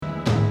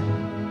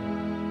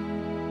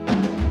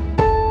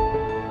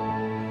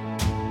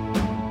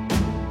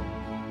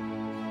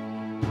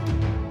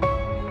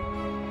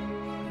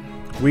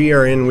We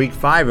are in week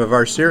 5 of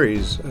our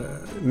series,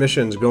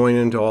 Missions Going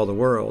into All the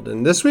World.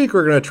 And this week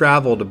we're going to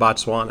travel to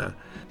Botswana.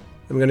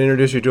 I'm going to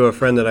introduce you to a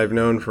friend that I've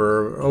known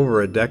for over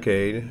a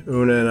decade.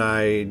 Una and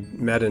I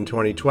met in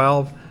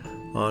 2012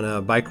 on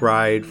a bike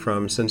ride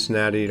from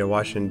Cincinnati to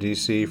Washington,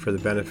 D.C. for the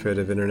benefit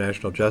of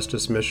International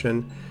Justice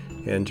Mission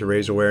and to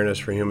raise awareness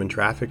for human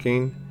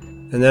trafficking.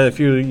 And then a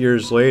few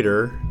years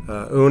later,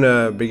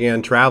 Una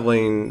began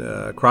traveling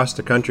across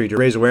the country to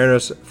raise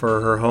awareness for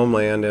her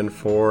homeland and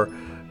for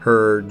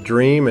her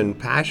dream and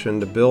passion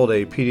to build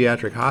a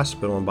pediatric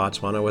hospital in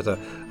Botswana with a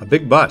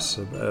big bus,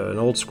 an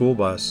old school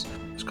bus.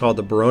 It's called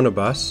the Barona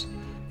bus.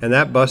 And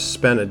that bus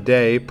spent a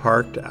day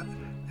parked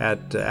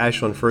at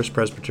Ashland First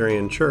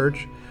Presbyterian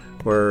Church,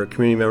 where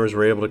community members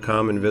were able to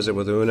come and visit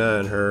with Una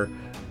and her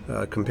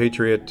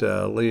compatriot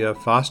Leah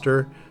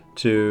Foster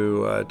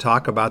to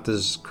talk about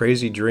this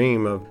crazy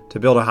dream to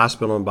build a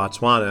hospital in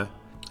Botswana.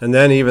 And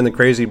then even the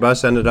crazy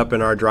bus ended up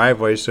in our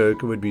driveway so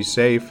it would be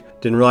safe.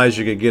 Didn't realize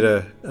you could get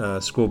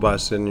a school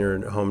bus in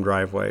your home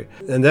driveway.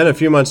 And then a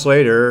few months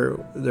later,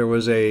 there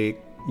was a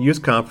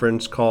youth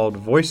conference called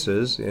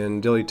Voices in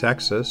Dilley,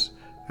 Texas.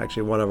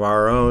 Actually, one of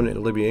our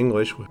own, Libby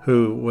English,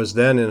 who was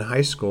then in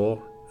high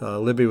school.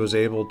 Libby was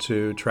able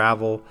to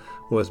travel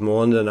with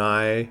Melinda and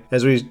I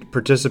as we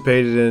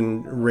participated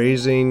in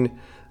raising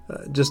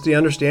just the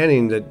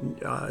understanding that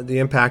the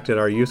impact that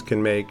our youth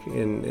can make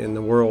in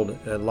the world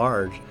at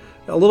large.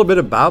 A little bit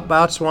about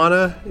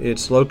Botswana.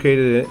 It's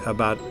located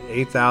about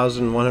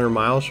 8,100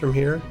 miles from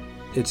here.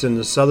 It's in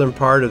the southern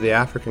part of the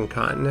African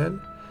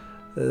continent.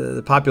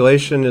 The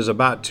population is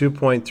about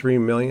 2.3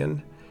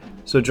 million.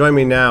 So join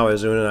me now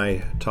as Una and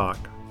I talk.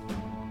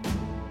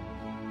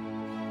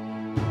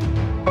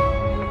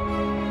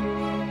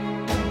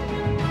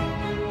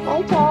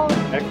 Hi, Tom.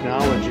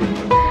 Technology.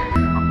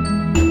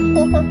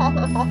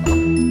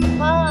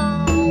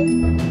 Hi.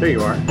 There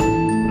you are.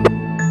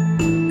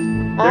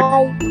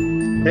 Hi.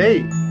 Hey.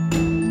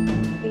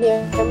 You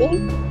hear me?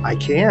 I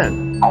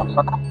can.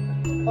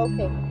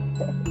 Okay.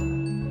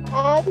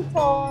 Hi,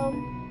 Tom.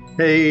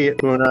 Hey,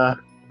 Una.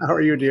 How are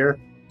you, dear?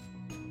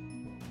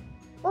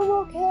 I'm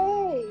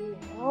okay.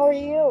 How are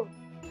you?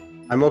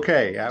 I'm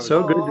okay.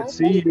 So good to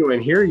see you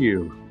and hear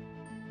you.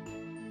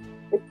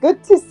 It's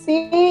good to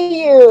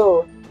see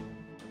you.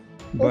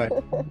 But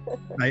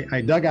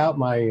I dug out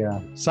my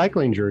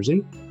cycling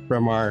jersey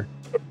from our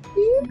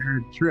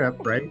trip,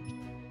 right?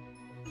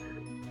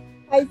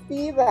 I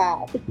see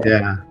that.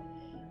 Yeah.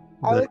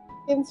 I was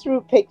looking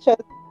through pictures.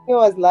 I think it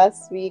was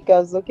last week. I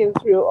was looking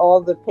through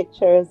all the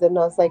pictures and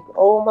I was like,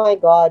 oh my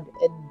God,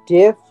 a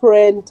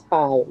different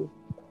time.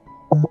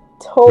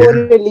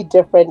 Totally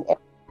different.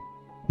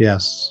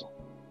 Yes.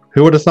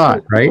 Who would have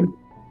thought, right?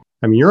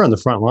 I mean, you're on the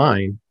front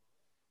line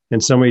in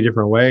so many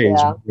different ways.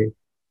 Yeah. Right?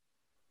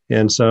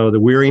 And so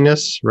the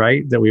weariness,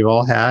 right, that we've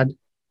all had.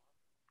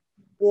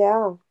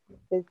 Yeah,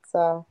 it's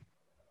a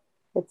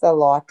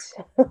lot.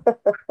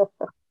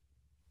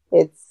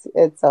 It's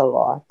a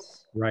lot.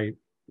 Right.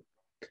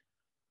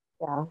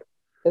 Yeah.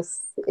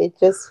 It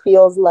just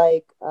feels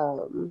like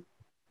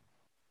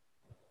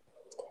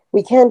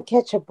we can't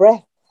catch a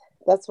breath.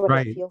 That's what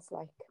Right. it feels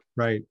like.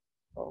 Right.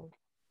 So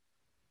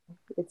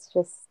it's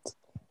just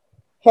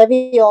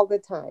heavy all the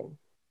time.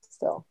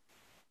 So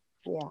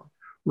yeah.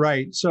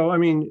 Right. So I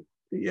mean,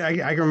 I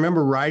can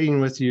remember riding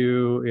with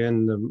you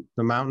in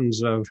the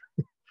mountains of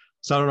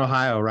Southern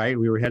Ohio, right?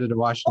 We were headed to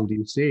Washington,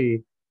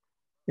 D.C.,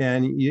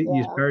 and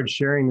you started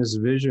sharing this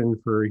vision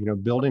for,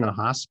 building a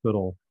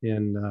hospital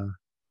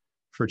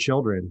for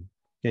children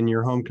in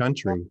your home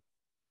country.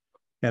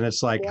 And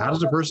it's like, how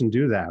does a person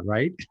do that,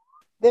 right?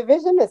 The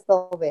vision is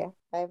still there.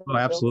 I haven't Oh,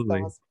 absolutely.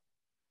 built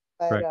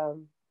the hospital, but right.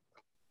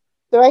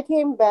 So I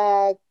came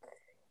back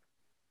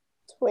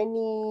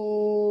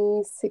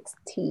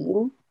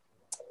 2016.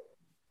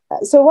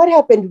 So what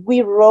happened?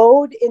 We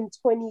rode in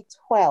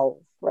 2012,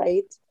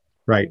 right?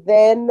 Right. And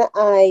then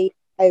I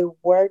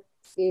worked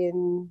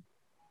in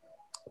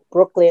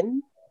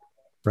Brooklyn,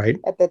 right,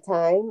 at the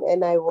time,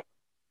 and I worked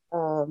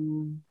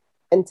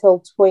until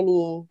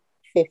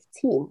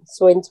 2015.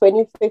 So in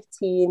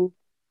 2015,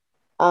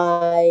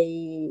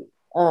 I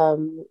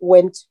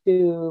went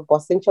to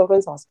Boston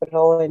Children's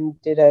Hospital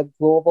and did a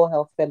global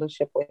health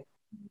fellowship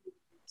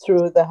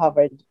through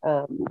Harvard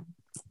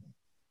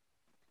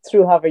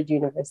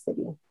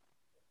University.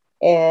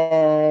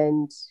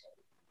 And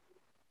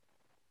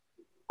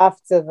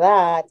after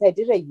that, I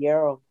did a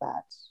year of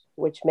that,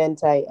 which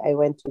meant I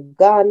went to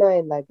Ghana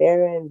and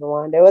Liberia and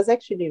Rwanda. It was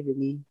actually a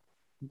really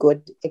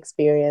good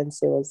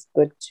experience. It was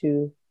good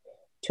to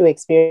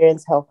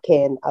experience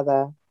healthcare in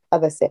other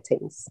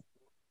settings.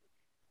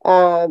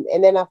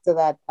 And then after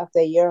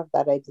a year of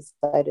that, I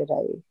decided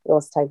it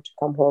was time to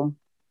come home.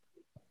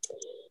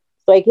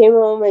 So I came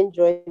home and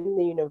joined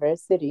the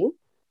University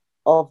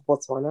of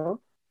Botswana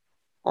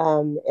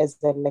as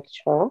a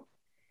lecturer.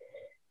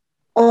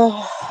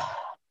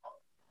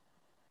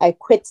 I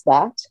quit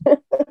that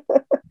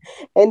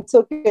and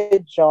took a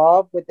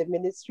job with the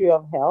Ministry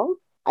of Health.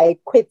 I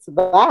quit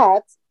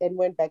that and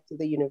went back to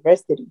the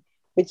university,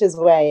 which is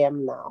where I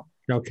am now.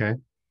 Okay.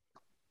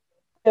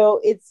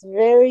 So it's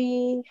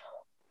very,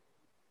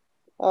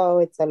 oh,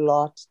 it's a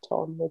lot,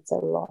 Tom. It's a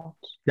lot.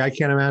 Yeah, I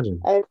can't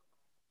imagine. I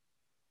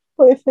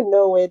don't even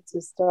know where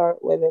to start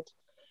with it.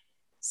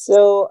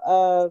 So,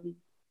 um,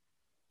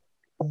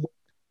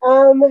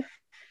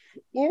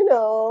 you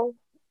know,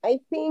 I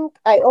think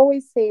I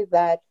always say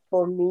that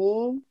for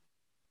me,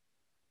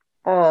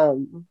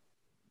 um,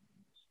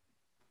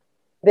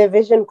 the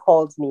vision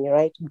called me,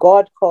 right?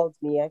 God called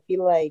me. I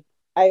feel like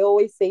I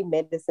always say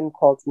medicine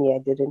called me. I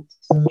didn't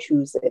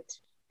choose it.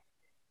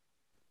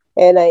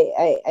 And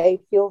I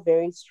feel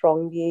very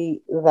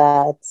strongly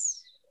that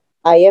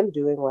I am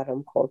doing what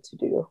I'm called to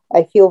do.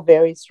 I feel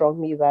very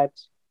strongly that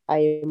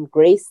I am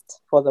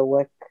graced for the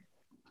work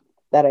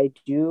that I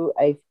do.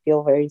 I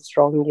feel very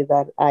strongly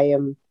that I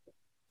am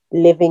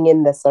living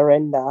in the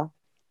surrender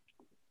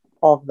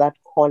of that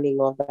calling,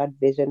 of that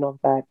vision, of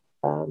that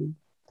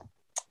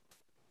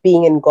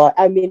being in God.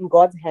 I'm in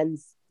God's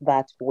hands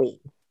that way.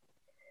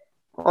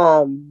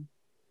 Um,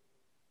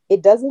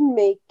 it doesn't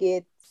make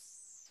it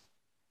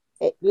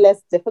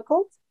less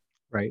difficult,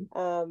 Right.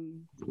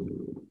 um,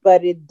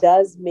 but it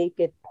does make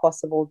it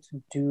possible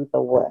to do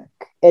the work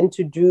and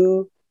to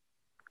do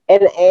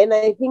and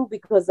I think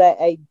because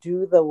I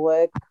do the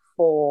work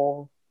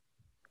for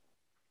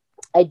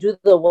I do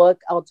the work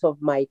out of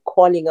my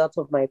calling, out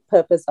of my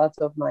purpose, out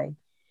of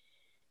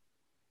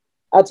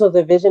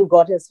the vision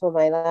God has for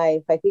my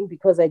life. I think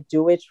because I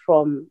do it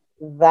from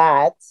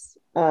that,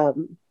 I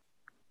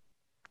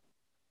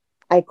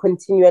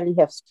continually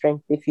have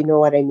strength, if you know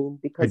what I mean,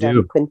 I because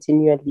I'm do.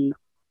 continually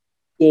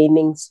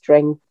gaining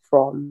strength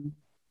from,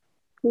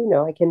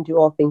 I can do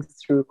all things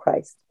through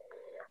Christ.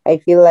 I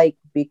feel like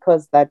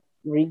because that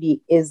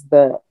really is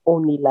the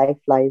only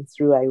lifeline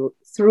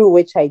through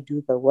which I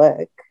do the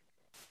work,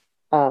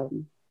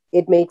 um,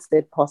 it makes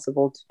it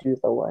possible to do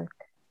the work.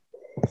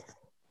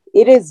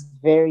 It is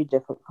very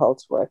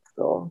difficult work,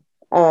 though.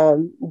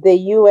 The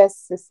US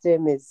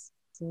system is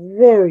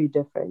very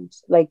different.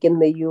 Like in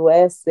the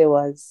US, the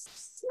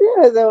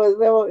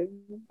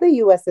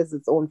US has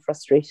its own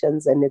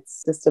frustrations and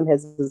its system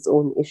has its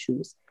own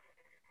issues.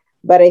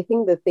 But I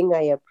think the thing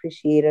I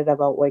appreciated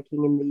about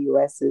working in the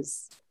US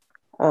is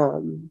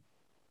um,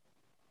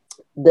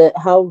 the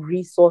how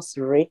resource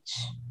rich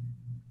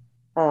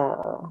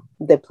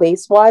the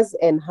place was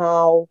and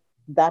how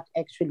that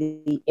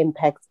actually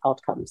impacts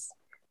outcomes.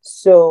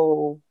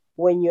 So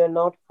when you're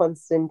not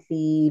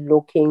constantly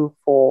looking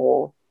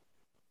for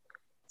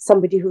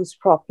somebody who's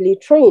properly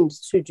trained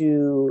to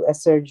do a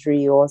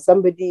surgery or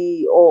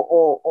somebody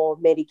or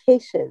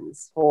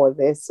medications for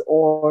this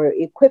or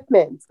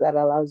equipment that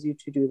allows you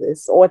to do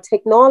this or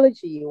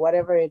technology,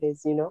 whatever it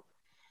is,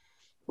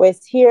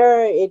 whereas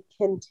here it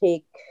can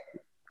take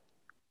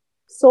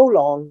so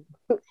long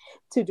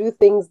to do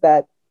things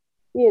that,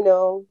 you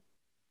know,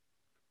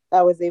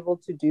 I was able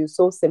to do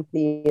so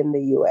simply in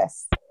the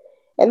US.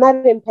 And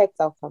that impacts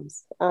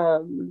outcomes.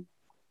 And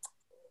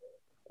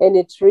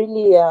it's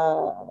really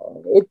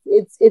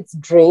it's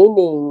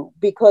draining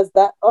because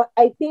that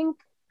I think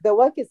the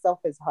work itself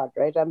is hard,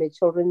 right? I'm a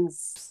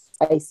children's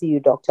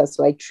ICU doctor,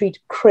 so I treat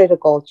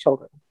critical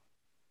children.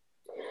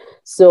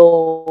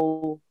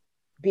 So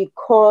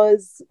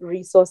because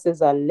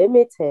resources are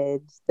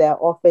limited,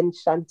 they're often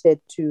shunted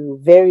to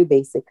very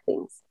basic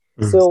things.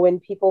 Mm. So when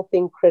people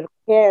think critical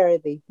care,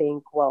 they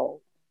think,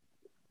 well,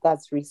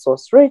 that's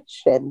resource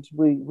rich and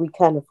we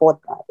can't afford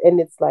that. And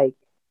it's like,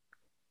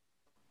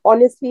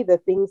 honestly, the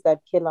things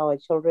that kill our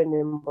children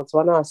in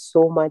Botswana are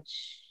so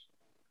much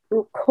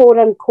quote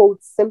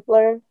unquote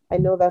simpler. I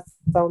know that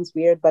sounds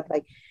weird, but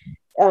like,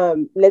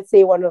 let's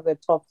say one of the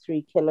top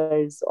three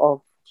killers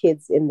of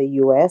kids in the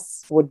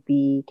US would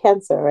be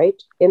cancer,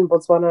 right? In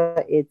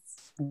Botswana,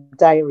 it's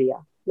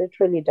diarrhea,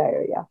 literally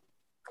diarrhea.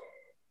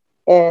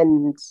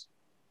 And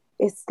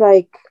it's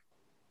like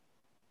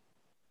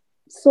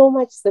so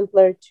much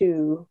simpler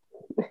to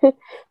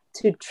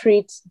to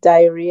treat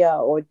diarrhea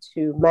or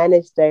to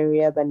manage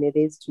diarrhea than it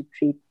is to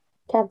treat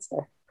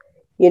cancer.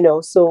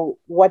 So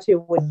what it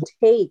would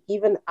take,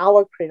 even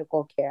our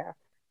critical care,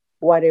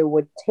 what it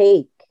would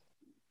take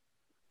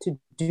to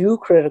do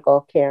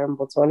critical care in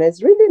Botswana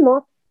is really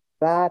not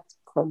that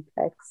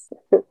complex.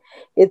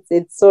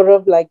 It's sort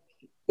of like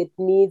it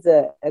needs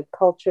a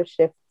culture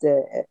shift,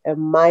 a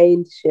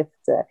mind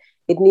shift.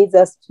 It needs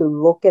us to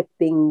look at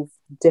things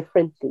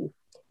differently.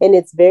 And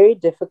it's very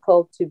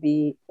difficult to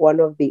be one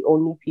of the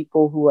only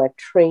people who are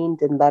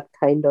trained in that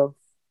kind of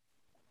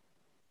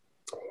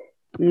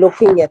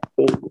looking at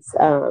things.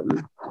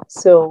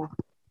 So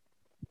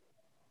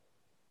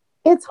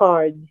it's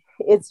hard.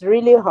 It's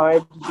really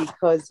hard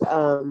because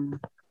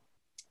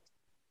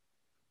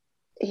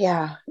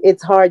yeah,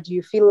 it's hard.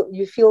 You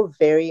feel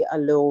very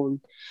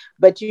alone,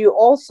 but you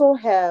also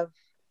have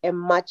a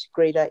much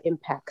greater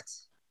impact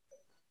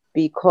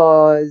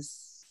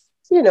because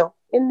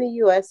in the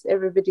US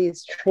everybody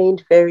is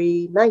trained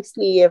very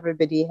nicely.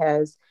 Everybody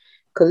has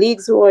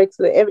colleagues who work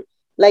with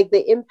like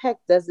the impact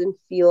doesn't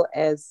feel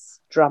as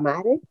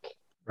dramatic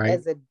Right.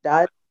 as it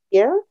does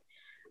here.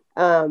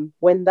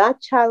 When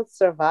that child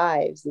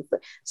survives,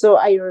 so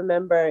I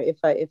remember, if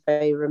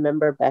I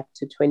remember back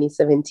to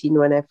 2017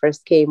 when I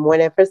first came,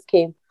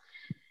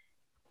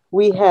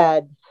 we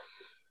had,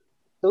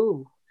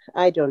 oh,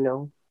 I don't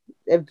know,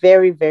 a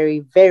very, very,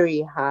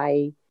 very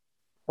high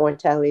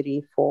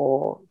mortality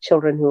for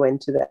children who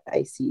went to the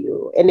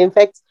ICU. And in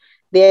fact,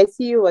 the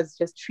ICU was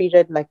just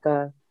treated like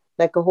a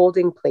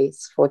holding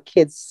place for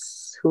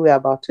kids who were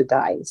about to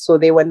die. So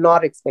they were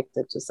not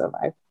expected to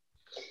survive,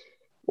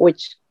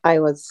 which I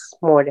was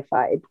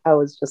mortified. I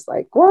was just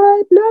like,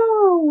 what?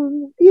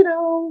 No,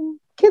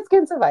 kids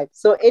can survive.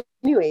 So,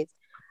 anyways,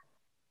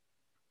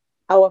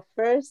 our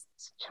first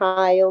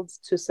child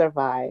to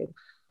survive,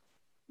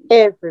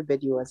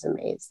 everybody was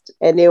amazed.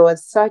 And it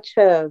was such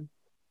a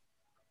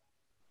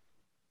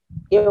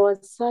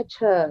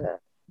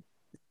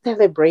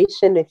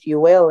celebration, if you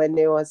will. And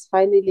it was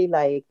finally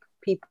like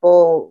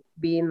people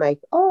being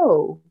like,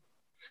 oh,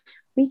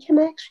 we can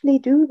actually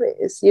do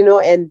this,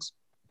 and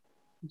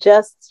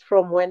just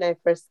from when I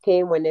first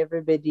came, when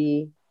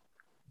everybody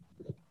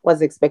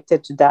was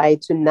expected to die,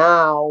 to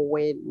now,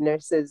 when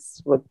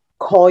nurses would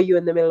call you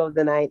in the middle of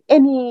the night,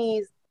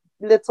 any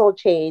little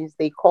change,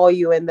 they call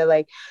you and they're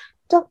like,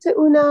 Dr.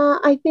 Una,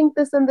 I think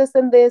this and this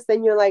and this.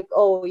 And you're like,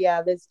 oh,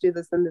 yeah, let's do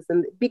this and this.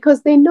 And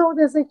because they know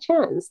there's a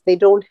chance. They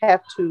don't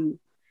have to,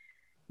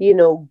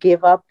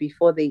 give up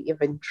before they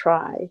even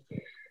try.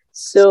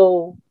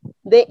 So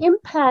the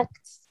impact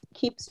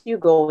keeps you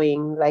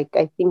going. Like,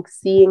 I think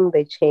seeing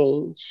the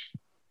change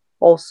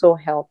also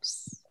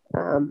helps.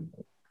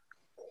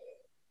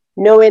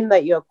 Knowing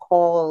that you're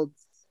called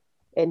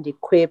and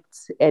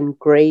equipped and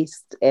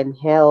graced and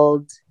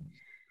held,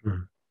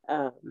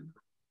 um,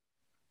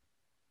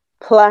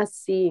 plus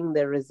seeing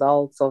the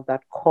results of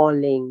that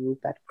calling,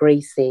 that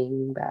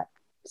gracing, that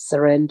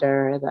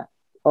surrender,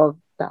 of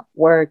that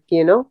work,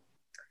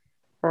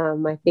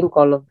 I think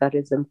all of that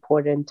is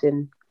important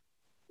in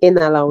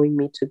allowing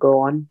me to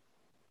go on.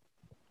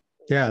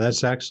 Yeah,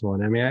 that's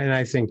excellent. I mean, and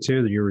I think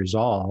too that your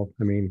resolve.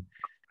 I mean,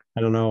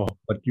 I don't know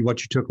what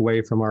you took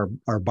away from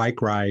our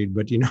bike ride,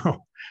 but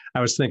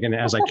I was thinking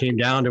as I came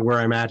down to where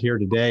I'm at here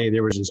today,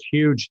 there was this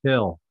huge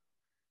hill,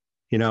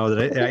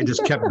 that I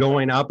just kept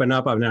going up and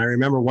up. And I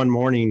remember one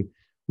morning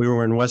we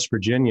were in West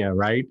Virginia,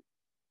 right?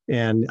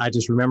 And I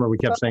just remember we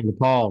kept saying to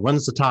Paul,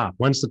 "When's the top?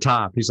 When's the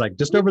top?" He's like,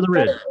 "Just over the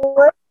ridge,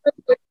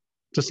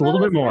 just a little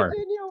bit more."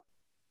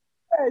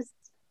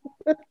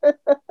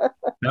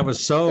 That was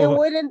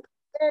so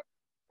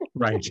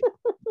right.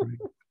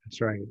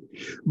 That's right.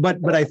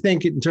 But I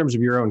think in terms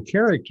of your own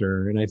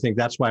character, and I think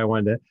that's why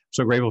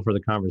so grateful for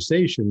the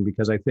conversation,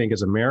 because I think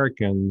as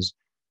Americans,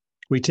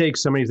 we take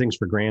so many things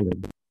for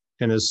granted.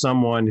 And as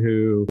someone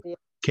who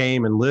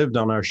came and lived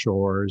on our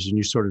shores and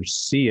you sort of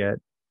see it,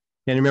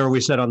 and remember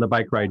we said on the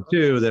bike ride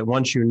too, that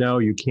once you know,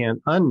 you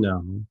can't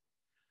unknow.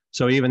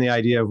 So even the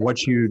idea of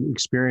what you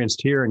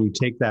experienced here and you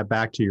take that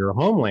back to your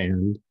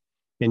homeland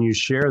and you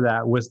share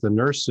that with the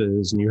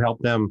nurses and you help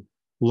them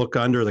look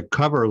under the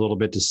cover a little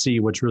bit to see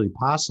what's really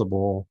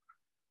possible,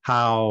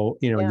 how,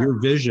 your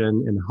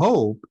vision and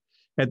hope.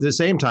 At the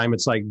same time,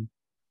 it's like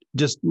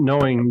just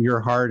knowing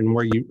your heart and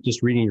where you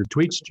just reading your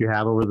tweets that you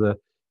have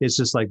it's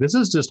just like, this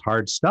is just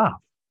hard stuff.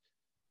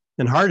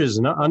 And hard is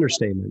an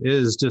understatement. It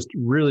is just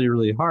really,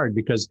 really hard,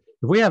 because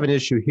if we have an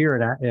issue here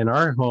in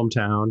our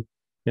hometown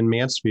in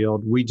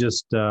Mansfield, we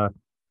just,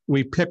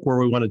 we pick where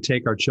we want to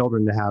take our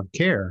children to have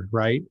care,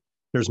 right?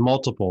 There's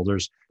multiple,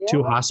 there's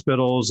 2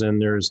 hospitals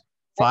and there's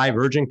 5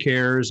 urgent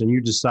cares, and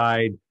you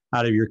decide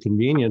out of your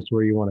convenience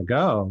where you want to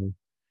go.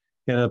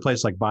 In a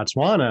place like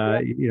Botswana,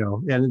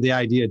 and the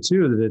idea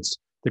too that it's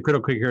the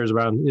critical care is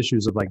around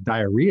issues of like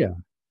diarrhea.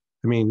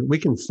 I mean, we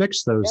can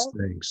fix those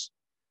things.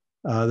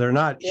 They're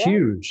not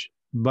huge,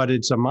 but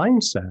it's a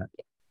mindset.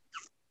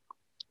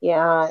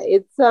 Yeah,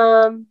 it's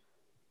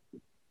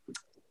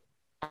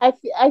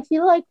I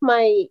feel like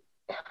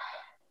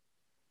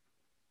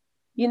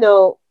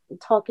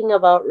talking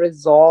about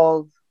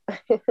resolve.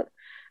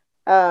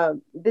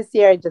 This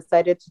year I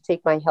decided to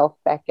take my health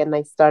back and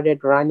I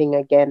started running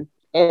again.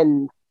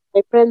 And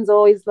my friends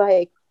always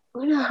like,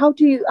 how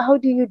do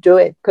you do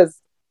it? Because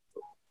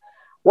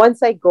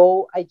once I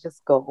go, I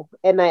just go,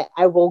 and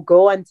I will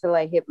go until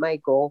I hit my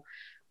goal.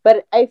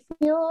 But I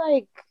feel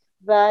like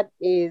that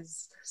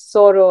is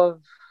sort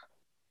of,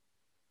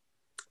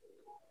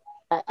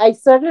 I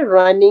started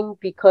running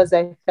because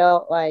I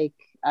felt like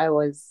I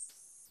was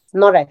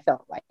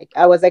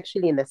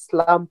actually in a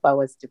slump. I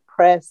was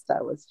depressed.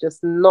 I was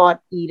just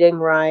not eating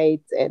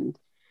right. And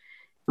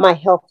my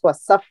health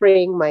was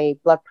suffering. My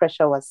blood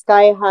pressure was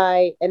sky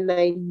high. And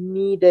I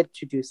needed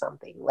to do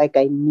something.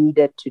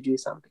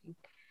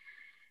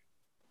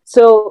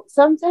 So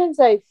sometimes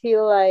I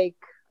feel like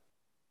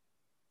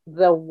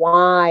the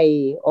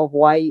why of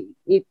why,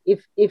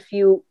 if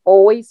you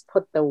always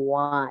put the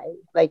why,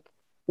 like,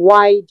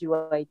 why do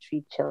I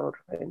treat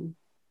children?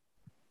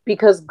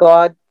 Because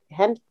God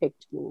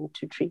handpicked me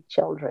to treat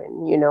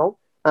children,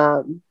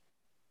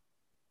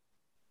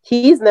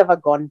 He's never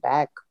gone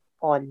back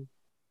on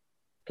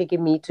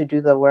picking me to do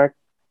the work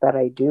that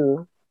I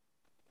do.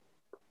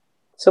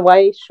 So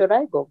why should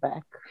I go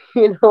back?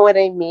 You know what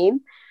I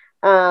mean?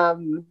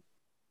 Um,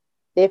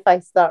 if I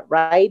start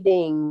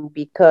writing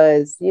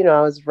because,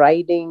 I was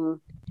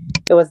writing,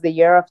 it was the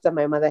year after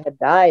my mother had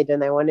died,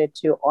 and I wanted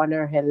to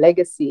honor her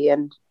legacy.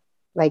 And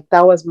like,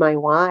 that was my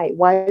why.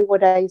 Why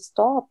would I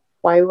stop?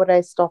 Why would I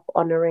stop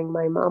honoring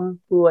my mom,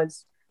 who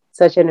was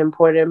such an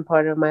important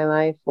part of my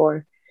life?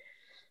 Or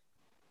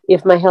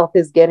if my health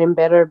is getting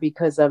better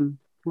because I'm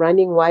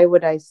running, why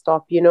would I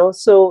stop?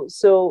 So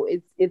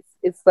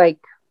it's like,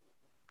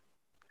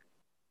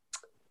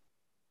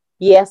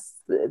 yes,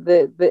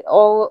 the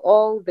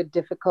all the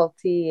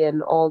difficulty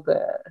and all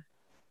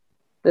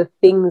the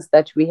things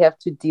that we have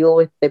to deal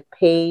with, the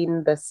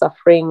pain, the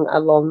suffering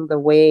along the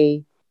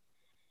way,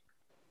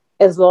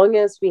 as long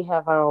as we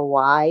have our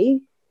why,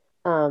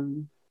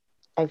 um,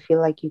 I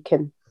feel like you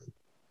can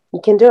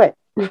do it.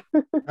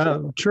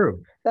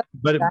 True. That's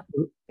But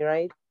exactly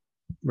right.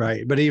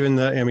 right. But even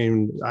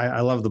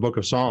I love the book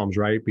of Psalms,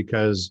 right?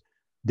 Because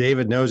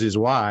David knows his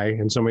why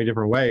in so many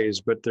different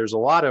ways, but there's a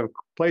lot of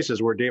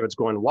places where David's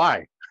going,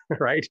 why?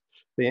 Right?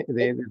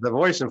 The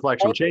voice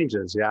inflection Right?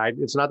 changes. Yeah.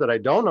 It's not that I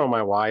don't know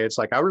my why. It's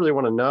like, I really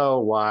want to know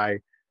why.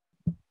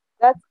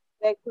 That's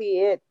exactly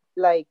it.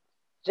 Like,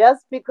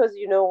 just because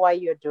you know why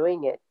you're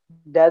doing it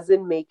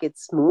doesn't make it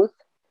smooth,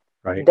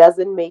 Right.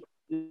 doesn't make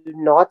you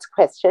not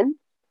question,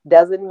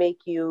 doesn't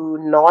make you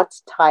not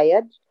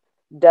tired,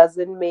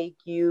 doesn't make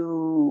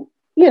you,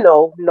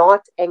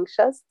 not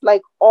anxious.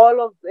 Like,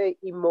 all of the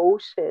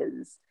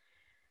emotions,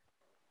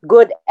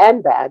 good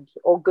and bad,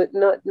 or good,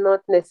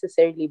 not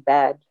necessarily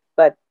bad,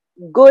 but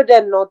good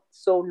and not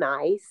so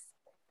nice,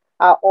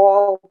 are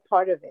all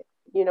part of it.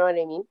 You know what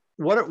I mean?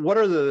 What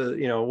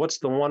are what's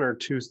the one or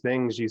two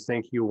things you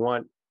think you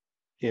want,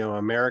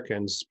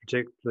 Americans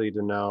particularly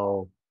to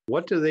know?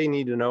 What do they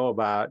need to know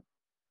about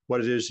what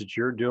it is that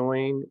you're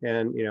doing?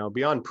 And,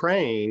 beyond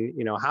praying,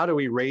 how do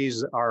we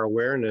raise our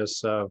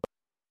awareness of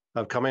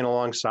coming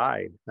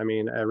alongside? I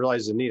mean, I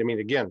realize the need. I mean,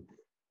 again,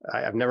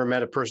 I've never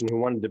met a person who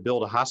wanted to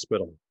build a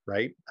hospital,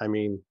 right? I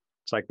mean,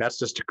 it's like, that's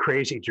just a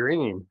crazy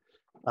dream.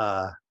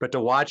 But to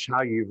watch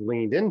how you've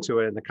leaned into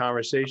it and the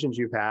conversations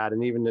you've had,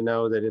 and even to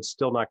know that it's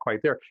still not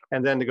quite there,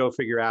 and then to go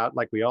figure out,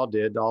 like we all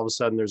did, all of a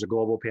sudden there's a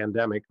global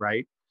pandemic,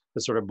 right?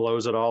 That sort of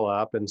blows it all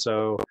up. And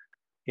so,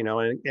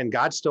 and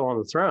God's still on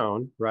the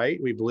throne, right?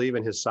 We believe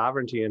in his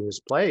sovereignty and his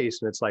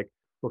place. And it's like,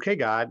 okay,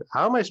 God,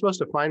 how am I supposed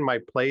to find my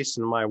place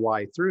and my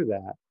why through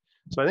that?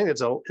 So I think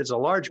it's a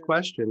large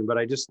question, but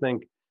I just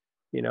think,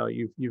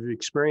 you've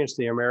experienced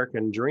the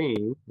American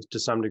dream to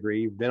some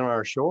degree. You've been on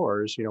our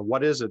shores.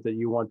 What is it that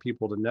you want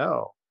people to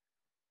know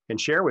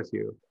and share with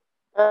you?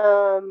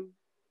 Um,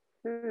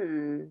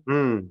 hmm.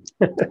 Mm.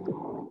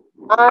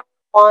 I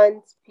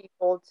want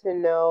people to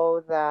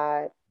know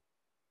that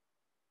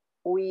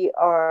we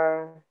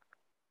are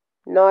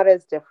not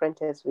as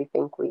different as we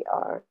think we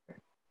are.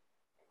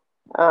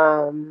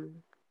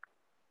 Um,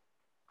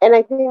 and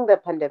I think the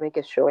pandemic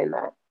is showing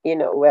that,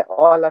 we're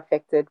all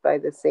affected by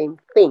the same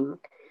thing.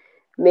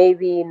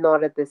 Maybe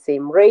not at the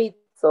same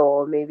rates,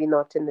 or maybe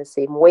not in the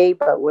same way,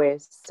 but we're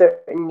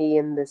certainly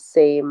in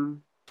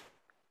the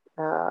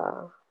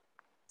uh,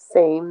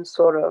 same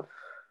sort of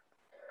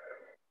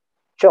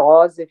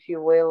jaws, if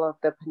you will, of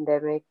the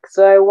pandemic.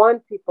 So I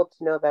want people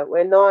to know that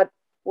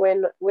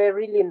we're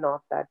really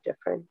not that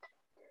different.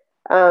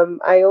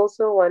 I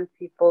also want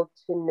people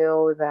to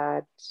know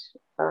that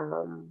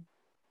um,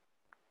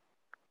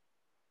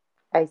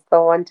 I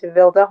still want to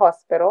build a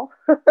hospital.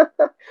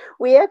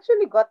 We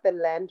actually got the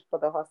land for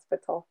the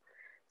hospital.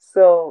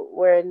 So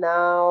we're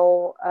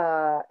now,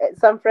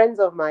 some friends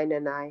of mine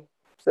and I,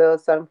 so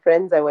some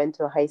friends I went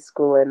to high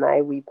school and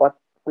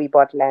we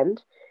bought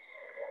land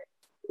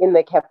in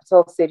the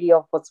capital city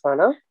of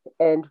Botswana.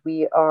 And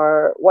we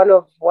are, one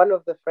of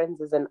the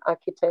friends is an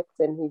architect,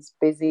 and he's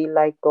busy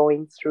like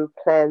going through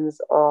plans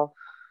of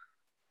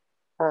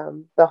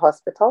the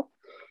hospital.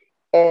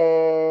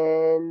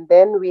 And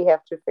then we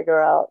have to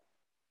figure out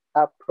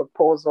a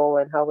proposal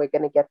and how we're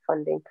going to get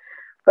funding.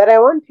 But I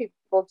want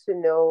people to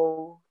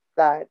know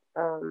that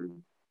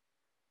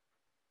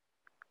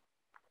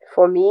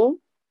for me,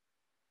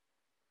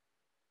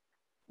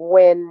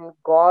 when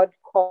God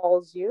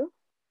calls you,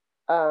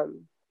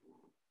 um,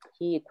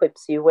 he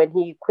equips you. When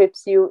he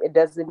equips you, it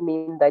doesn't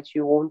mean that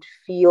you won't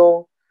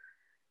feel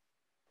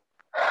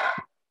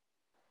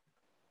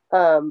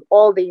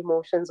all the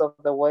emotions of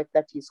the work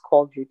that he's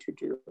called you to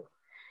do.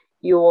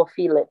 You will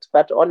feel it.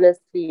 But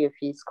honestly, if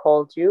he's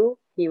called you,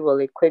 he will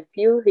equip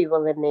you, he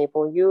will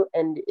enable you,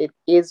 and it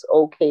is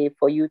okay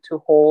for you to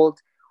hold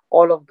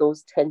all of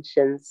those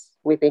tensions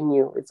within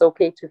you. It's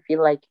okay to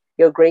feel like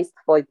you're graced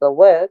for the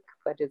work,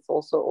 but it's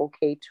also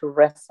okay to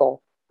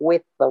wrestle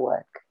with the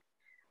work.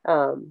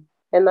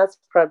 And that's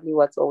probably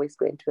what's always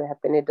going to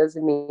happen. It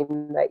doesn't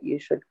mean that you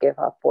should give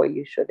up, or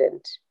you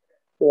shouldn't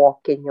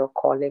walk in your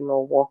calling,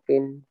 or walk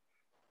in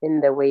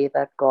the way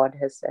that God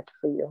has set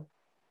for you.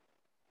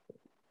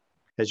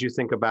 As you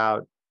think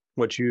about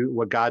what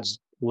God's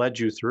led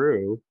you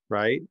through,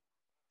 right?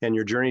 And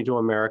your journey to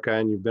America,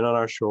 and you've been on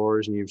our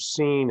shores, and you've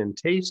seen and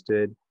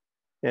tasted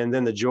And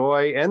then the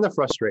joy and the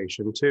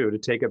frustration too, to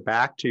take it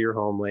back to your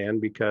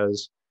homeland,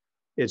 because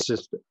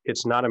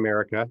it's not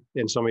America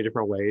in so many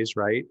different ways,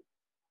 right?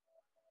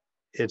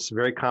 It's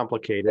very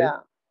complicated. Yeah.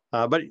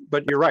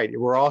 But you're right.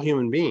 We're all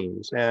human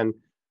beings. And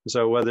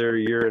so whether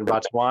you're in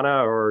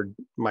Botswana, or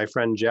my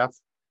friend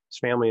Jeff's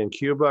family in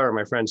Cuba, or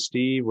my friend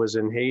Steve was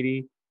in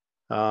Haiti,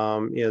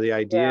 the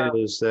idea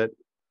is that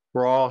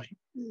we're all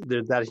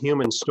that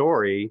human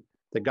story,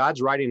 that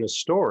God's writing a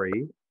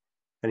story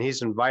and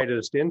he's invited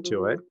us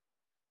into it.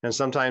 And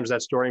sometimes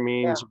that story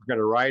means you're going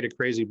to ride a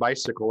crazy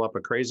bicycle up a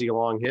crazy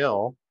long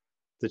hill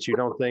that you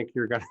don't think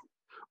you're going to,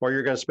 or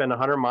you're going to spend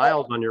 100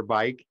 miles on your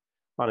bike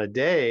on a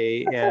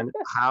day, and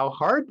how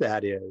hard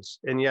that is.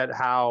 And yet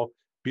how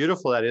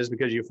beautiful that is,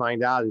 because you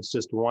find out it's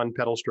just one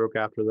pedal stroke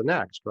after the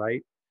next,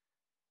 right?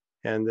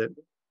 And that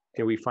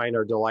we find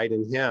our delight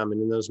in him.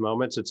 And in those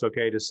moments, it's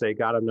okay to say,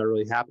 God, I'm not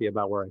really happy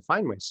about where I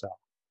find myself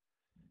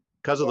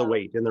because of the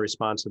weight and the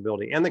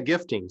responsibility and the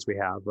giftings we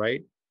have,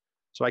 right?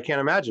 So I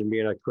can't imagine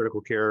being a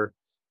critical care,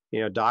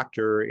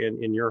 doctor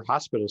in your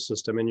hospital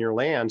system, in your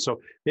land.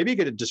 So maybe you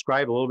could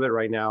describe a little bit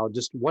right now,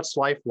 just what's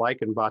life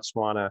like in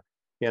Botswana.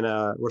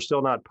 We're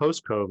still not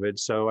post-COVID.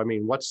 So, I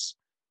mean,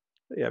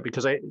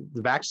 because the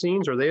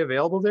vaccines, are they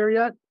available there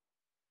yet?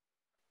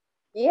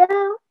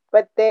 Yeah,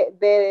 but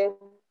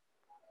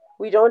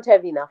we don't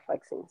have enough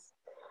vaccines.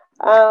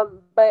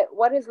 But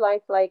what is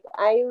life like?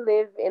 I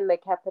live in the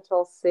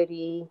capital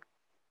city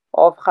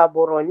of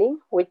Gaborone,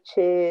 which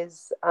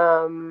is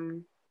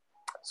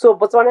so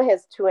Botswana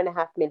has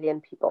 2.5 million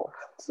people,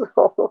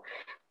 so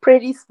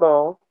pretty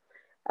small.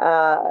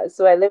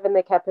 So I live in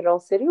the capital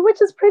city,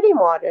 which is pretty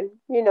modern,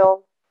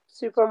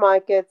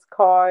 supermarkets,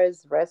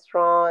 cars,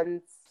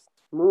 restaurants,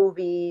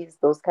 movies,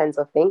 those kinds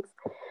of things.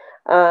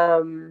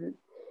 And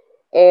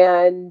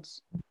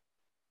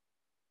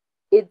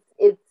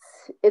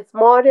it's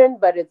modern,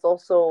 but it's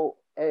also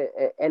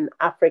an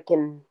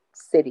African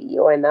city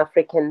or an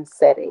African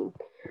setting.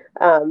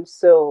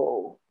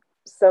 So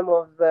some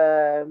of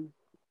the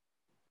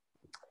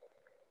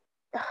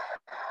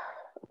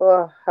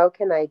how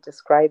can I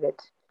describe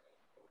it?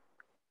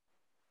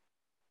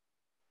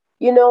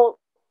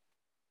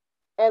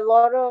 A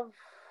lot of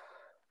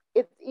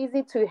it's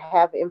easy to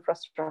have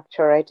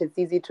infrastructure, right? It's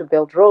easy to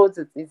build roads,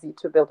 it's easy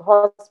to build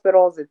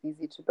hospitals, it's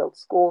easy to build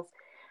schools.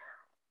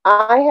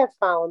 I have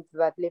found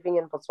that living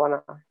in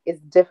Botswana is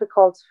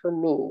difficult for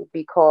me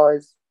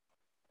because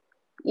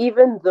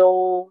even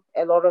though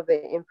a lot of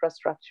the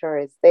infrastructure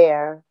is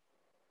there,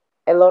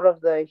 a lot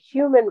of the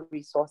human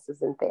resources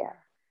isn't there.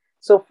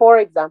 So, for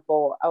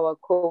example, our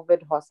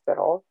COVID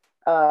hospital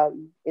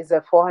is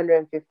a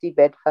 450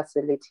 bed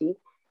facility,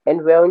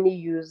 and we're only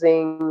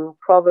using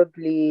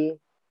probably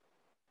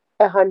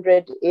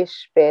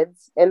 100-ish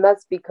beds, and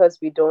that's because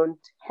we don't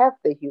have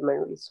the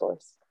human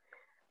resource.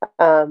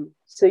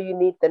 So you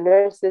need the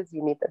nurses,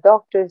 you need the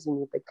doctors, you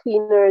need the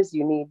cleaners,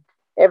 you need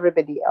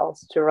everybody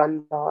else to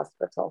run the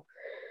hospital.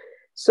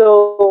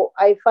 So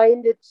I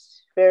find it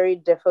very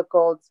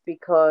difficult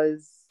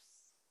because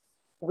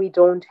we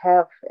don't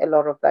have a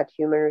lot of that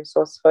human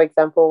resource. For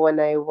example, when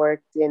I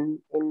worked in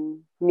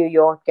New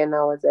York and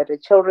I was at a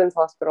children's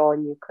hospital,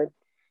 and you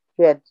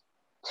had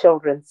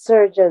children's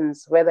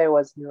surgeons, whether it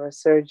was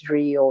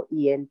neurosurgery or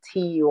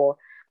ENT, or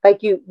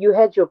like you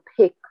had your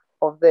pick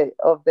of the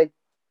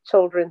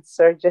children's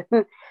surgeon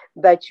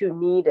that you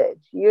needed,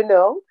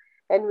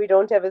 and we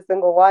don't have a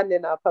single one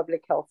in our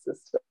public health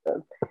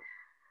system.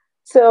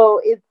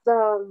 So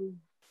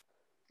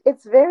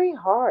it's very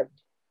hard.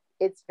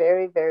 It's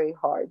very, very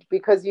hard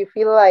because you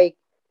feel like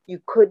you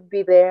could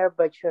be there,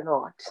 but you're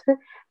not.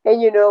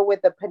 And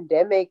with the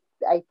pandemic,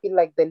 I feel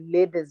like the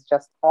lid is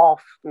just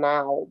off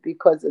now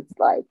because it's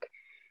like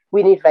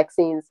we need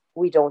vaccines,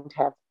 we don't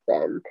have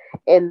them.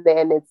 And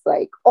then it's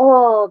like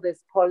all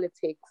this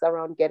politics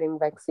around getting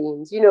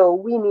vaccines.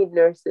 We need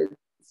nurses,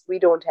 we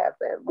don't have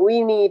them.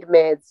 We need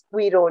meds,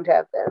 we don't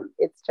have them.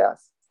 It's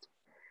just,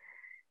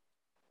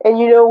 and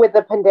with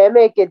the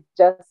pandemic, it's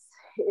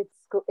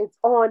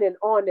on and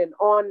on and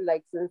on,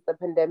 like since the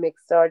pandemic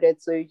started.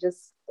 So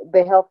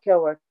the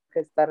healthcare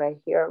workers that I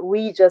hear,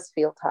 we just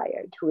feel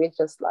tired. We're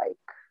just like,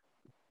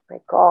 my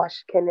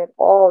gosh, can it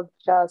all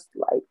just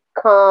like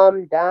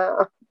calm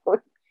down?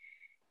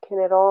 Can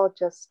it all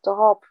just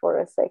stop for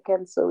a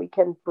second so we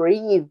can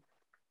breathe?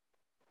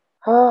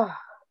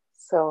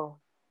 So,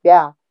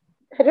 yeah.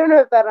 I don't know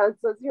if that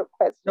answers your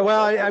question.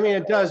 Well, I mean,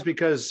 it does,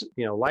 because,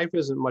 life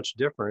isn't much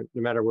different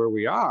no matter where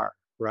we are,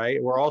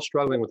 right? We're all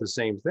struggling with the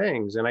same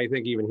things. And I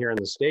think even here in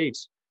the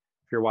States,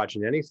 if you're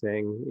watching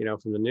anything,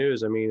 from the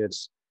news, I mean,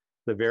 it's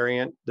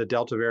the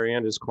Delta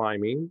variant is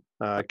climbing.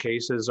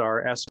 Cases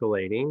are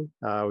escalating.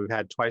 We've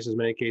had twice as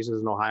many cases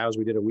in Ohio as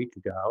we did a week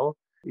ago.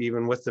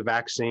 Even with the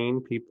vaccine,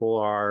 people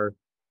are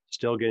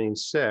still getting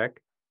sick.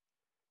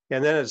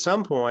 And then at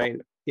some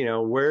point,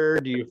 where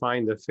do you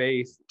find the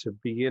faith to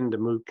begin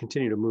to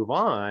continue to move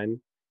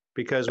on?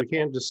 Because we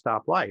can't just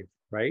stop life,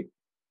 right?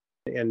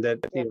 And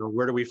that,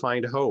 where do we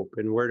find hope,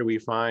 and where do we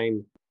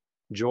find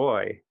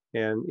joy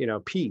and,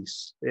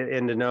 peace,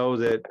 and to know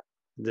that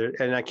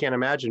and I can't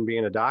imagine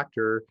being a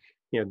doctor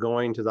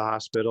going to the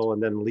hospital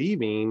and then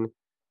leaving,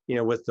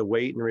 with the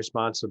weight and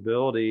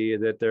responsibility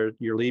that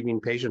you're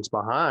leaving patients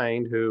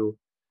behind who,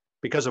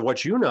 because of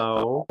what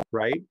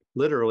right?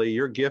 Literally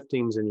your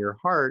giftings in your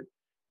heart,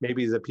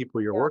 maybe the people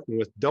you're working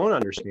with don't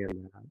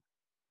understand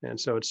that. And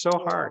so it's so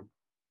hard,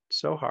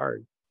 so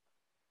hard.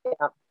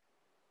 Yeah,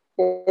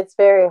 it's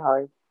very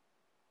hard.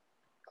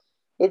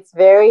 It's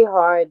very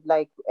hard,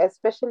 like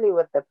especially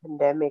with the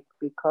pandemic,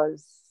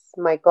 because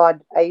my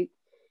God,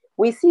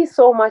 we see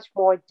so much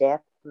more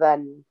death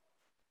than,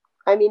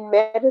 I mean,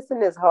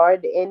 medicine is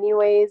hard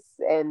anyways,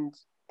 and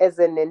as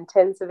an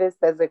intensivist,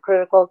 as a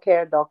critical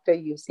care doctor,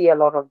 you see a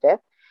lot of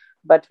death.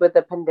 But with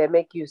the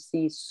pandemic, you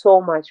see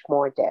so much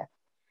more death.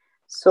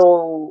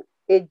 So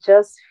it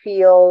just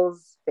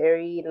feels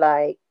very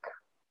like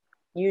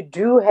you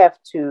do have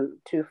to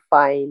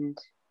find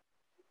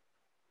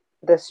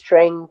the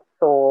strength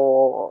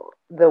or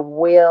the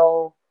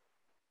will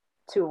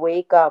to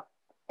wake up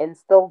and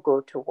still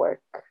go to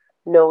work,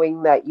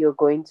 knowing that you're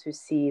going to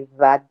see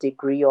that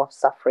degree of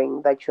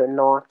suffering that you're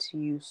not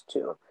used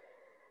to.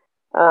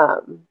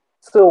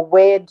 So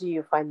where do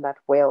you find that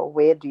will?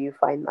 Where do you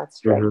find that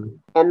strength?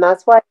 Mm-hmm. And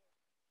that's why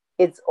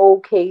it's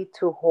okay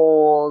to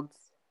hold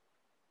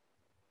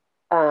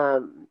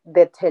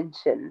the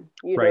tension.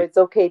 Right. It's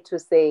okay to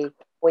say,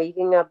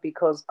 waking up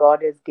because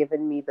God has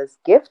given me this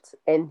gift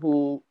and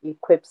He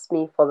equips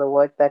me for the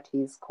work that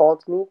He's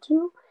called me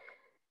to.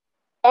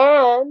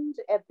 And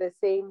at the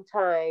same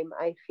time,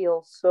 I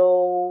feel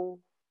so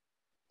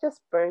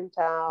just burnt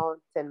out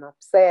and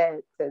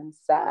upset and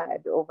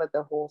sad over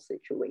the whole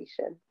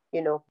situation.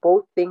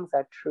 Both things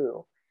are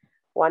true.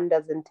 One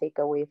doesn't take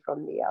away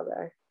from the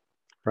other.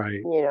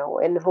 Right.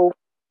 And hope,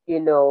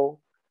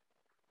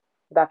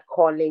 that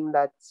calling,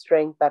 that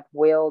strength, that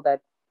will,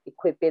 that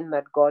equipping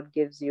that God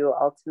gives you,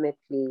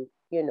 ultimately,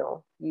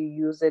 you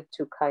use it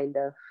to kind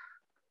of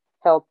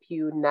help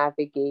you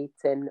navigate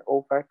and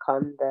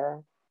overcome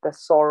the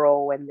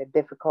sorrow and the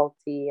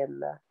difficulty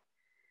and the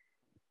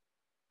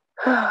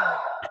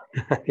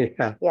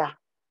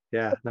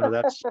yeah no,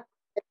 that's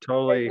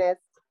totally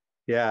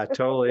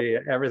totally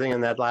everything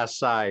in that last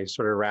sigh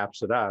sort of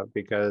wraps it up,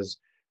 because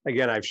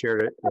again, I've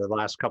shared it the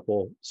last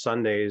couple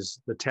Sundays,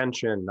 the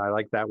tension. I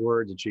like that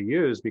word that you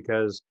use,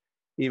 because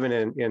even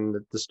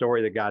in the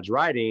story that God's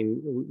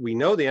writing, we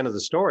know the end of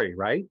the story,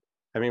 right?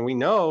 I mean, we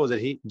know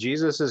that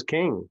Jesus is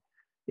king.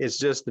 It's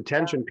just the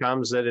tension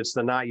comes that it's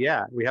the not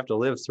yet. We have to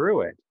live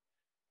through it,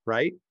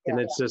 right? And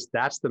it's just,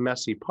 that's the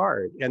messy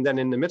part. And then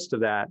in the midst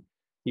of that,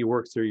 you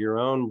work through your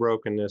own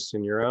brokenness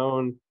and your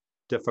own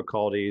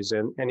difficulties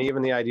and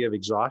even the idea of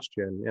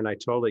exhaustion. And I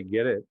totally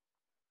get it.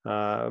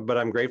 But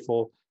I'm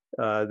grateful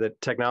that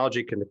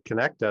technology can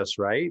connect us,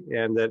 right?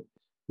 And that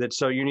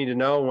so you need to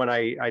know, when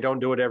I don't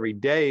do it every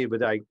day,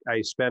 but I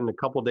spend a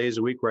couple days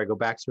a week where I go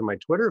back through my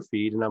Twitter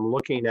feed and I'm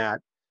looking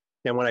at,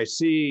 and when I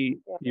see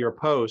your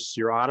posts,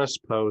 your honest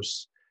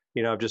posts,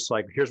 just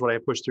like, here's what I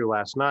pushed through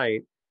last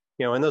night,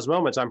 in those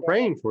moments, I'm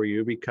praying for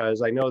you,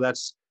 because I know that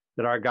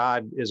our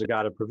God is a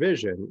God of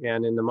provision.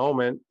 And in the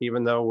moment,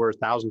 even though we're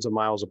thousands of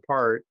miles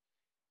apart,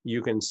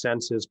 you can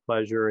sense His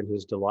pleasure and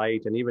His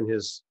delight and even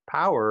His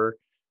power.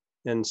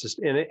 And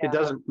it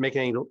doesn't make it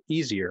any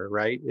easier,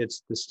 right?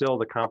 It's still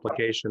the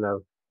complication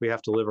of, we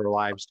have to live our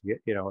lives to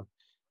get,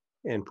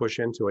 and push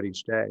into it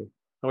each day,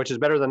 which is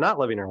better than not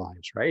living our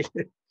lives, right?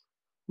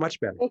 Much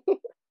better.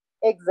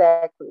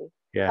 Exactly.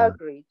 Yeah.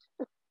 Agreed.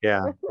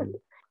 Yeah.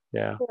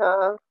 Yeah.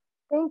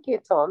 Thank you,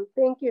 Tom.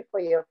 Thank you for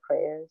your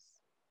prayers.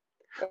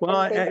 Well,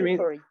 I mean,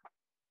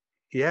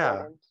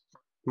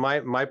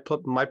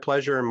 my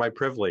pleasure and my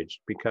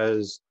privilege,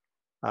 because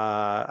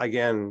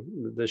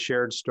again, the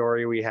shared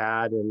story we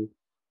had, and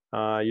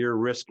you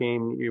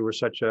were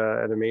such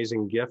an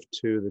amazing gift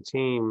to the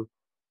team,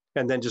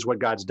 and then just what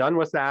God's done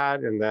with that.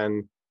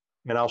 And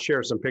I'll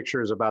share some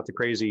pictures about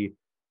the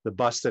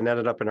bus that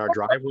ended up in our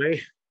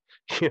driveway,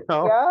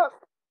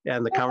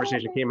 and the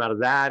conversation came out of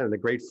that, and the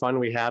great fun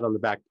we had on the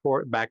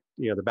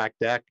the back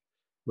deck,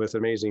 with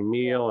amazing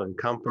meal and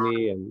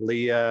company and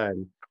Leah,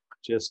 and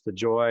just the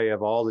joy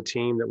of all the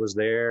team that was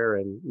there,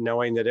 and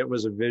knowing that it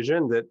was a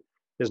vision that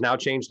is now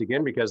changed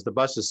again, because the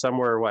bus is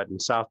somewhere, in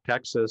South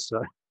Texas,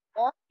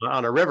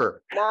 on a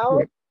river. Now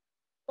it's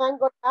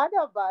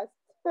another bus.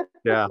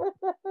 Yeah,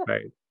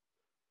 right.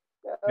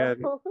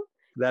 And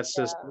that's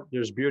just,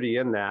 there's beauty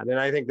in that. And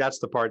I think that's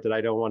the part that I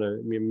don't want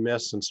to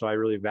miss. And so I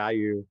really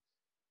value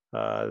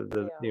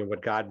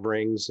what God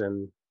brings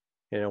and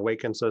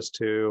awakens us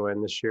to,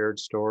 and the shared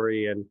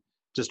story, and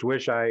just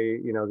wish I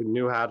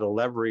knew how to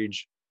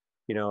leverage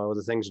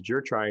the things that you're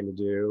trying to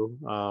do.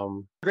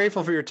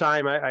 Grateful for your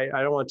time. I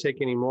don't want to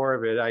take any more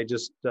of it. I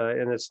just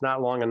and it's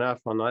not long enough,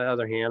 on the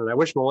other hand. And I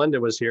wish Melinda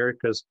was here,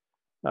 because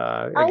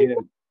again,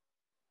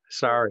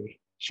 sorry,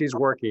 she's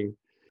working.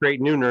 Great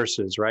new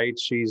nurses, right?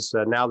 She's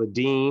now the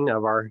dean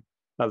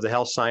of the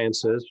health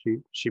sciences.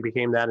 She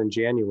became that in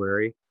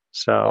January.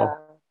 So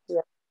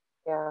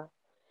yeah.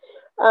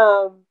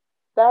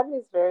 That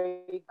is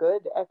very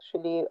good.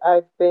 Actually,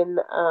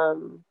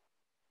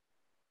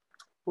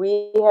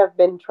 we have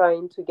been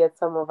trying to get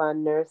some of our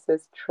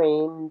nurses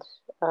trained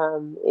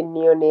in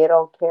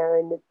neonatal care,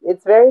 and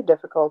it's very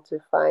difficult to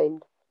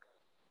find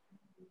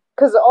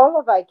because all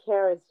of our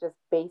care is just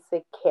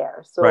basic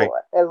care. So Right.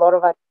 a lot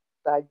of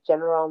our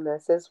general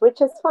nurses,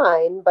 which is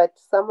fine, but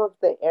some of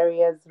the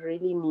areas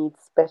really need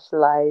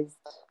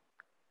specialized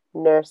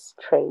nurse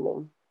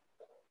training.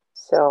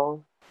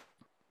 So,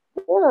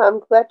 yeah, I'm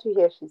glad to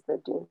hear she's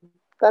the dean.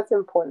 That's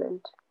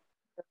important.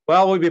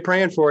 Well, we'll be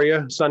praying for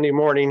you Sunday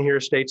morning here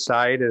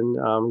stateside,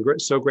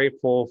 and so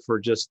grateful for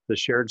just the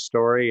shared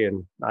story.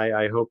 And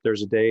I hope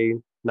there's a day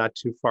not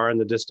too far in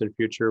the distant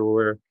future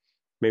where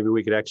maybe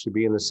we could actually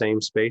be in the same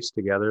space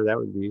together. That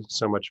would be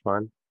so much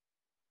fun,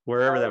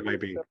 wherever that might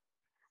be.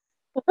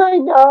 I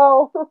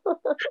know.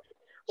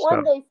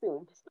 One day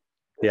soon.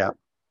 Yeah.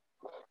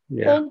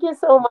 Thank you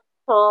so much,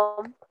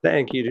 Tom.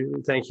 Thank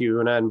you,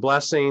 Una, and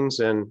blessings.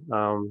 And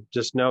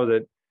just know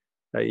that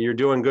you're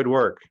doing good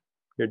work.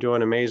 You're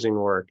doing amazing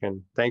work,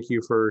 and thank you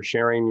for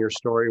sharing your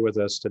story with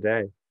us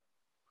today.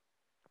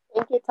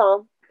 Thank you,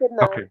 Tom. Good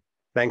night. Okay.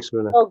 Thanks,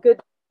 Una. Oh, good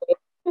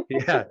night.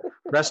 Yeah.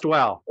 Rest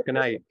well. Good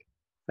night.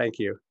 Thank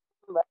you.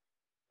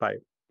 Bye.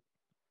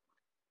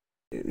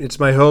 It's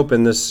my hope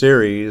in this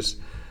series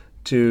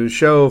to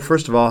show,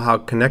 first of all, how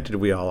connected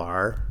we all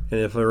are.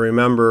 And if I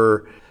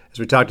remember, as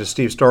we talked to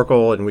Steve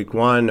Storkel in week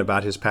 1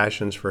 about his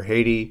passions for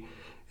Haiti,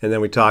 and then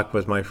we talked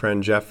with my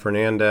friend Jeff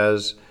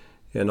Fernandez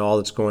and all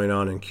that's going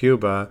on in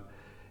Cuba,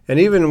 and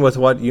even with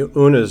what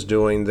Una's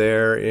doing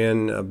there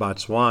in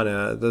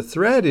Botswana, the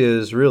thread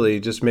is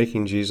really just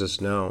making Jesus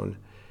known,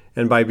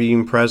 and by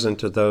being present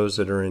to those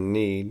that are in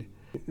need.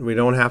 We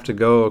don't have to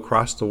go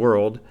across the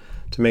world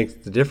to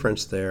make the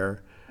difference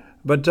there,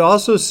 but to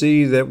also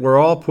see that we're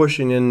all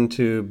pushing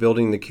into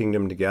building the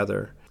kingdom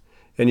together.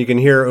 And you can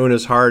hear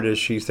Una's heart as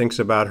she thinks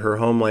about her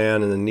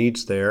homeland and the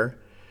needs there.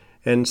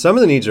 And some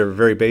of the needs are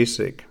very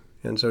basic.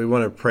 And so we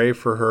want to pray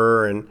for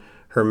her and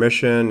her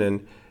mission,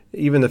 and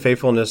even the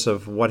faithfulness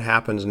of what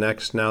happens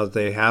next now that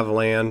they have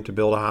land to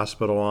build a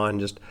hospital on,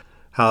 just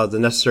how the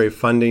necessary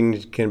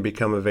funding can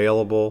become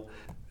available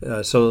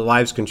so that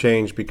lives can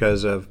change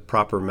because of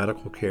proper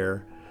medical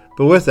care.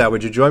 But with that,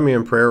 would you join me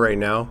in prayer right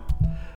now?